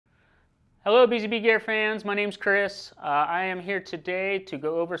Hello BZBGEAR fans, my name's Chris. I am here today to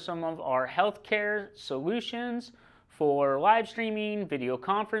go over some of our healthcare solutions for live streaming, video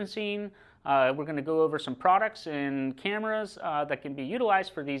conferencing. We're going to go over some products and cameras that can be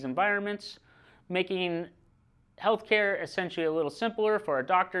utilized for these environments, making healthcare essentially a little simpler for our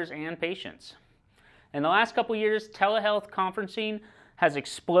doctors and patients. In the last couple years, telehealth conferencing has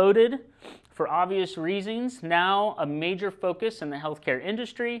exploded for obvious reasons. Now a major focus in the healthcare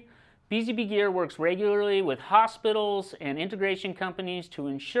industry. BZBGEAR works regularly with hospitals and integration companies to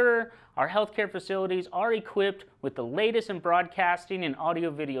ensure our healthcare facilities are equipped with the latest in broadcasting and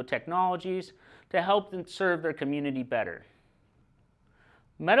audio-video technologies to help them serve their community better.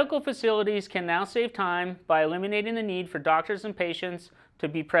 Medical facilities can now save time by eliminating the need for doctors and patients to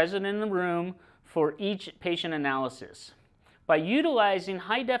be present in the room for each patient analysis. By utilizing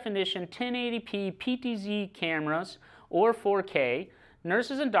high-definition 1080p PTZ cameras or 4K,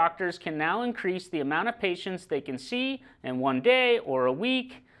 nurses and doctors can now increase the amount of patients they can see in one day or a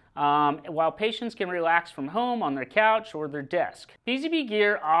week, while patients can relax from home on their couch or their desk.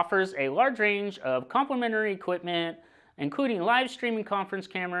 BZBGEAR offers a large range of complementary equipment, including live streaming conference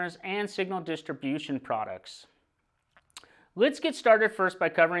cameras and signal distribution products. Let's get started first by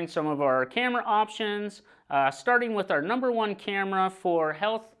covering some of our camera options, starting with our #1 camera for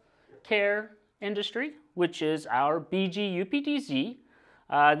healthcare industry, which is our BGU-PTZ.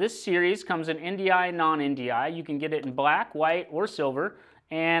 This series comes in NDI, non-NDI. You can get it in black, white, or silver,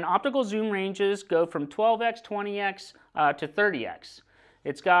 and optical zoom ranges go from 12x, 20x to 30x.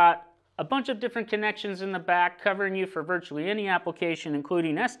 It's got a bunch of different connections in the back covering you for virtually any application,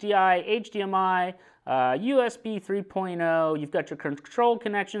 including SDI, HDMI, USB 3.0. You've got your control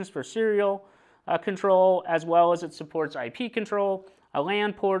connections for serial control, as well as it supports IP control, a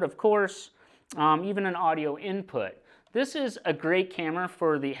LAN port, of course, even an audio input. This is a great camera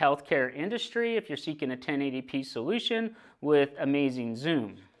for the healthcare industry if you're seeking a 1080p solution with amazing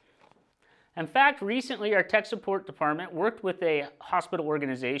zoom. In fact, recently our tech support department worked with a hospital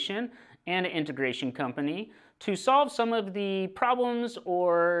organization and an integration company to solve some of the problems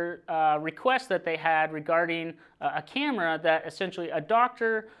or requests that they had regarding a camera that essentially a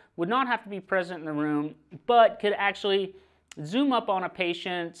doctor would not have to be present in the room, but could actually zoom up on a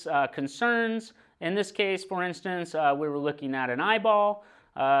patient's concerns. In this case, for instance, we were looking at an eyeball.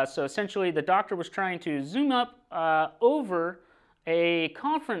 So essentially the doctor was trying to zoom up over a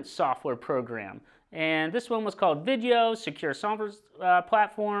conference software program. And this one was called Video, secure software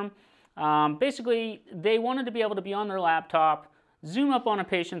platform. Basically, they wanted to be able to be on their laptop, zoom up on a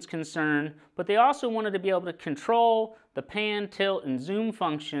patient's concern, but they also wanted to be able to control the pan, tilt, and zoom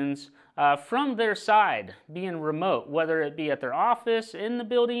functions from their side, being remote, whether it be at their office in the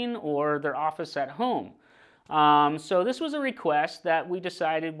building or their office at home. So this was a request that we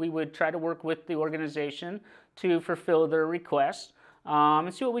decided we would try to work with the organization to fulfill their request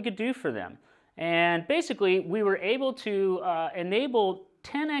and see what we could do for them. And basically, we were able to enable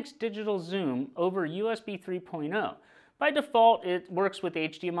 10x digital zoom over USB 3.0. By default, it works with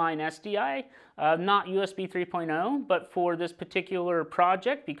HDMI and SDI, not USB 3.0, but for this particular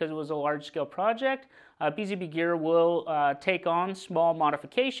project, because it was a large-scale project, BZBGEAR will take on small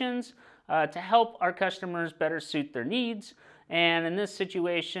modifications to help our customers better suit their needs. And in this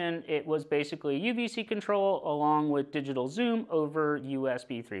situation, it was basically UVC control along with digital zoom over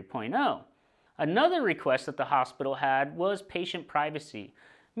USB 3.0. Another request that the hospital had was patient privacy,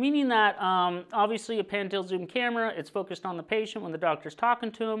 meaning that obviously a pan tilt zoom camera, it's focused on the patient when the doctor's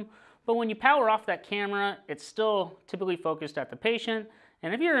talking to them, but when you power off that camera, it's still typically focused at the patient.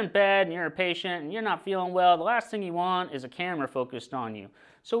 And if you're in bed and you're a patient and you're not feeling well, the last thing you want is a camera focused on you.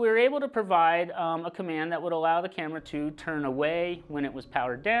 So we were able to provide a command that would allow the camera to turn away when it was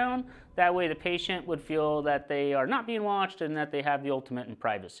powered down. That way the patient would feel that they are not being watched and that they have the ultimate in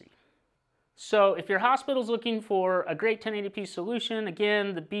privacy. So if your hospital's looking for a great 1080p solution,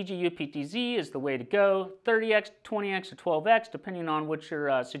 again, the BGU-PTZ is the way to go. 30x, 20x, or 12x, depending on what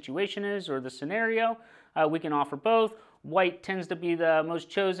your situation is or the scenario. We can offer both. White tends to be the most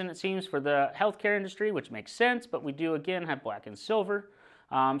chosen, it seems, for the healthcare industry, which makes sense, but we do, again, have black and silver.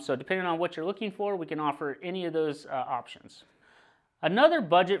 So depending on what you're looking for, we can offer any of those options. Another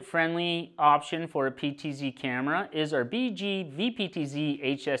budget-friendly option for a PTZ camera is our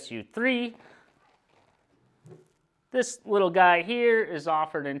BGVPTZ HSU3. This little guy here is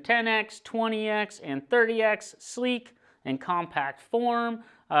offered in 10x, 20x, and 30x, sleek and compact form.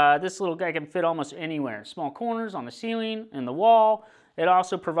 This little guy can fit almost anywhere. Small corners on the ceiling and the wall. It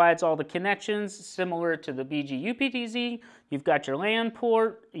also provides all the connections similar to the BGU-PTZ. You've got your LAN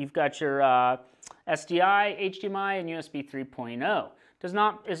port, you've got your SDI, HDMI, and USB 3.0.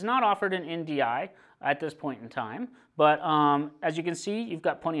 is not offered in NDI at this point in time, but as you can see, you've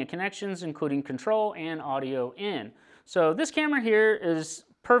got plenty of connections, including control and audio in. So this camera here is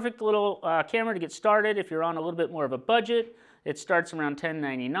perfect little camera to get started if you're on a little bit more of a budget. It starts around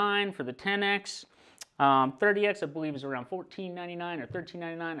 $10.99 for the 10X. 30X I believe is around $14.99 or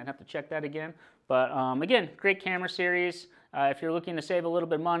 $13.99. I'd have to check that again. But again, great camera series. If you're looking to save a little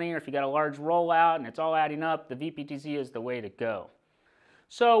bit of money, or if you got a large rollout and it's all adding up, the VPTZ is the way to go.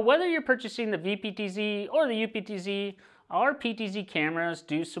 So whether you're purchasing the VPTZ or the UPTZ, our PTZ cameras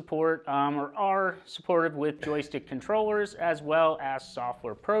do support or are supported with joystick controllers as well as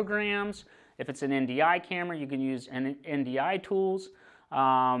software programs. If it's an NDI camera, you can use NDI tools.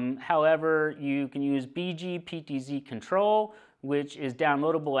 However, you can use BZBGEAR Control, which is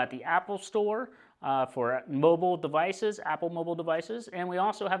downloadable at the Apple Store for mobile devices, Apple mobile devices. And we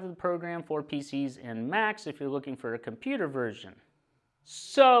also have the program for PCs and Macs if you're looking for a computer version.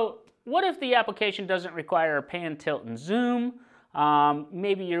 So what if the application doesn't require a pan, tilt, and zoom?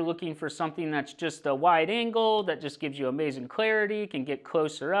 Maybe you're looking for something that's just a wide angle that just gives you amazing clarity, can get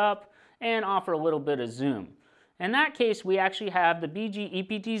closer up, and offer a little bit of zoom. In that case, we actually have the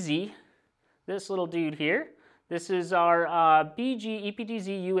BZBGEAR, this little dude here. This is our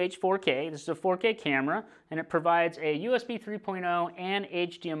BZBGEAR UH4K. This is a 4K camera, and it provides a USB 3.0 and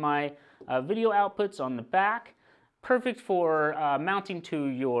HDMI video outputs on the back. Perfect for mounting to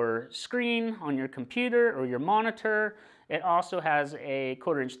your screen on your computer or your monitor. It also has a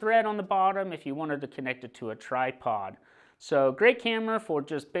 1/4-inch thread on the bottom if you wanted to connect it to a tripod. So great camera for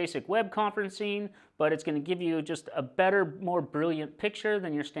just basic web conferencing, but it's going to give you just a better, more brilliant picture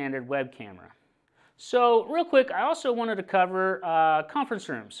than your standard web camera. So real quick, I also wanted to cover conference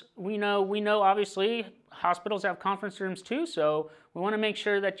rooms. We know obviously hospitals have conference rooms too, so we want to make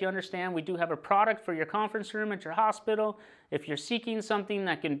sure that you understand we do have a product for your conference room at your hospital. If you're seeking something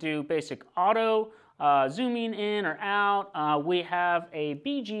that can do basic auto zooming in or out, we have a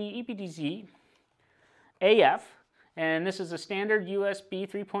BZBGEAR AF, and this is a standard USB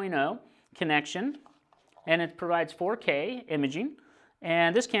 3.0 connection, and it provides 4K imaging.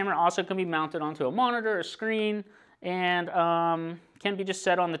 And this camera also can be mounted onto a monitor, a screen, and can be just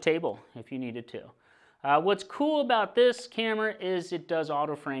set on the table if you needed to. What's cool about this camera is it does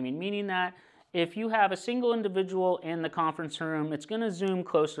auto framing, meaning that if you have a single individual in the conference room, it's going to zoom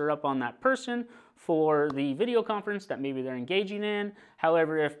closer up on that person for the video conference that maybe they're engaging in.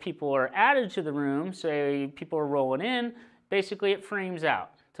 However, if people are added to the room, say people are rolling in, basically it frames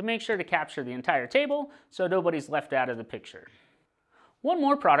out to make sure to capture the entire table so nobody's left out of the picture. One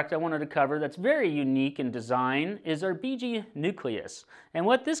more product I wanted to cover that's very unique in design is our BG Nucleus. And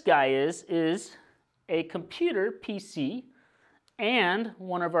what this guy is a computer PC and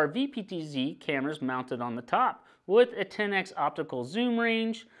one of our VPTZ cameras mounted on the top with a 10x optical zoom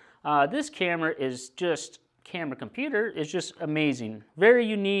range. This camera is just, computer is just amazing. Very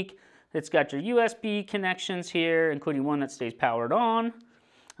unique. It's got your USB connections here, including one that stays powered on.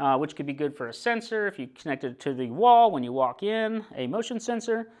 Which could be good for a sensor if you connect it to the wall when you walk in, a motion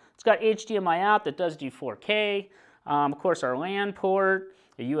sensor. It's got HDMI out that does do 4K. Of course, our LAN port,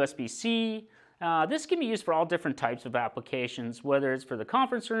 a USB-C. This can be used for all different types of applications, whether it's for the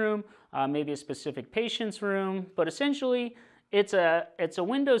conference room, maybe a specific patient's room, but essentially it's a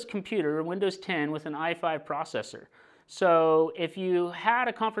Windows computer, Windows 10 with an i5 processor. So if you had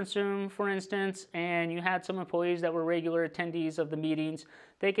a conference room, for instance, and you had some employees that were regular attendees of the meetings,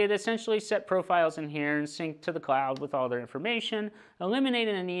 they could essentially set profiles in here and sync to the cloud with all their information,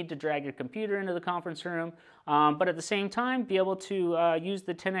 eliminating the need to drag your computer into the conference room, but at the same time be able to use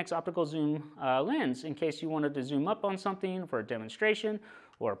the 10x optical zoom lens in case you wanted to zoom up on something for a demonstration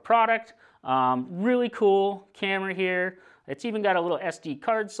or a product. Really cool camera here. It's even got a little SD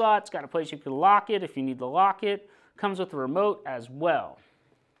card slot. It's got a place you can lock it if you need to lock it. Comes with a remote as well.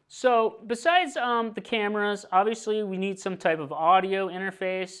 So besides the cameras, obviously we need some type of audio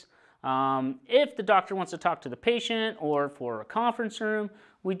interface. If the doctor wants to talk to the patient or for a conference room,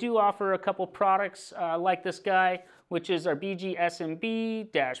 we do offer a couple products like this guy, which is our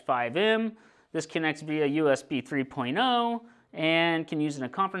BG-SMB-5M. This connects via USB 3.0 and can use in a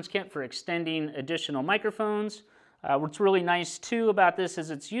conference kit for extending additional microphones. What's really nice too about this is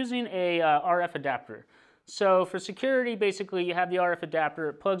it's using a RF adapter. So for security, basically you have the RF adapter,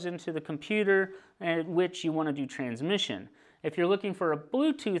 it plugs into the computer at which you want to do transmission. If you're looking for a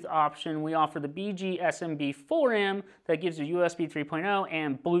Bluetooth option, we offer the BG-SMB-4M that gives you USB 3.0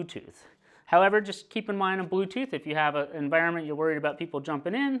 and Bluetooth. However, just keep in mind on Bluetooth, if you have an environment you're worried about people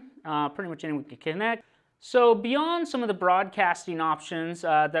jumping in, pretty much anyone can connect. So beyond some of the broadcasting options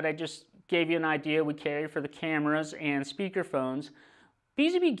that I just gave you an idea we carry for the cameras and speakerphones,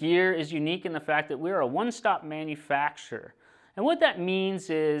 BZBGEAR is unique in the fact that we're a one-stop manufacturer. And what that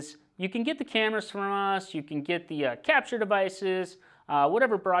means is you can get the cameras from us, you can get the capture devices,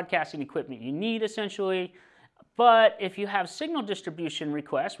 whatever broadcasting equipment you need essentially. But if you have signal distribution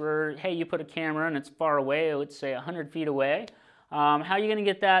requests where, hey, you put a camera and it's far away, let's say 100 feet away, how are you going to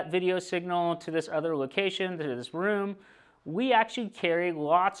get that video signal to this other location, to this room? We actually carry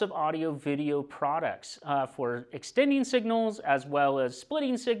lots of audio video products for extending signals as well as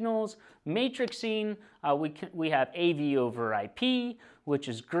splitting signals, matrixing. We have AV over IP, which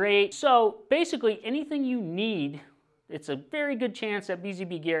is great. So basically anything you need, it's a very good chance that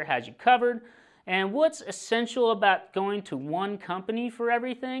BZBGEAR has you covered. And what's essential about going to one company for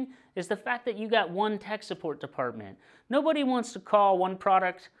everything is the fact that you got one tech support department. Nobody wants to call one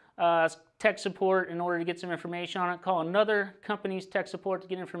product tech support in order to get some information on it. Call another company's tech support to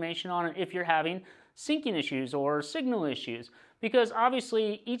get information on it if you're having syncing issues or signal issues. Because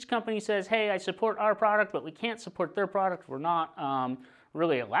obviously each company says, hey, I support our product, but we can't support their product. We're not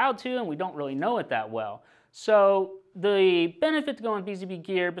really allowed to, and we don't really know it that well. So the benefit to going with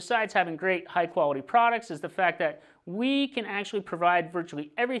BZBGEAR, besides having great high quality products, is the fact that we can actually provide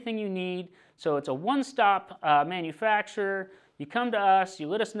virtually everything you need. So it's a one-stop manufacturer. You come to us, you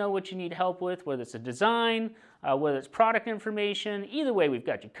let us know what you need help with, whether it's a design, whether it's product information. Either way, we've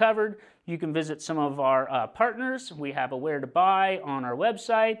got you covered. You can visit some of our partners. We have a where to buy on our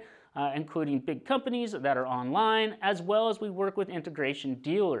website, including big companies that are online, as well as we work with integration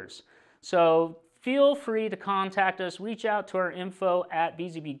dealers. So feel free to contact us. Reach out to our info at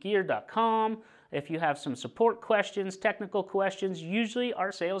bzbgear.com. If you have some support questions, technical questions, usually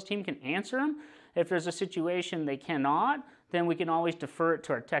our sales team can answer them. If there's a situation they cannot, then we can always defer it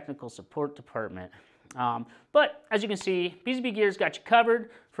to our technical support department. But as you can see, BZBGEAR's got you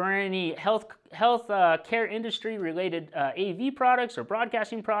covered for any health care industry related AV products or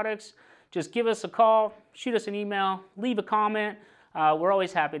broadcasting products. Just give us a call, shoot us an email, leave a comment. We're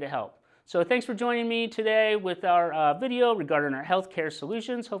always happy to help. So thanks for joining me today with our video regarding our healthcare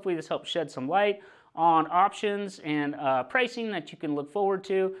solutions. Hopefully this helps shed some light on options and pricing that you can look forward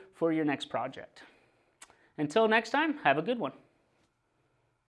to for your next project. Until next time, have a good one.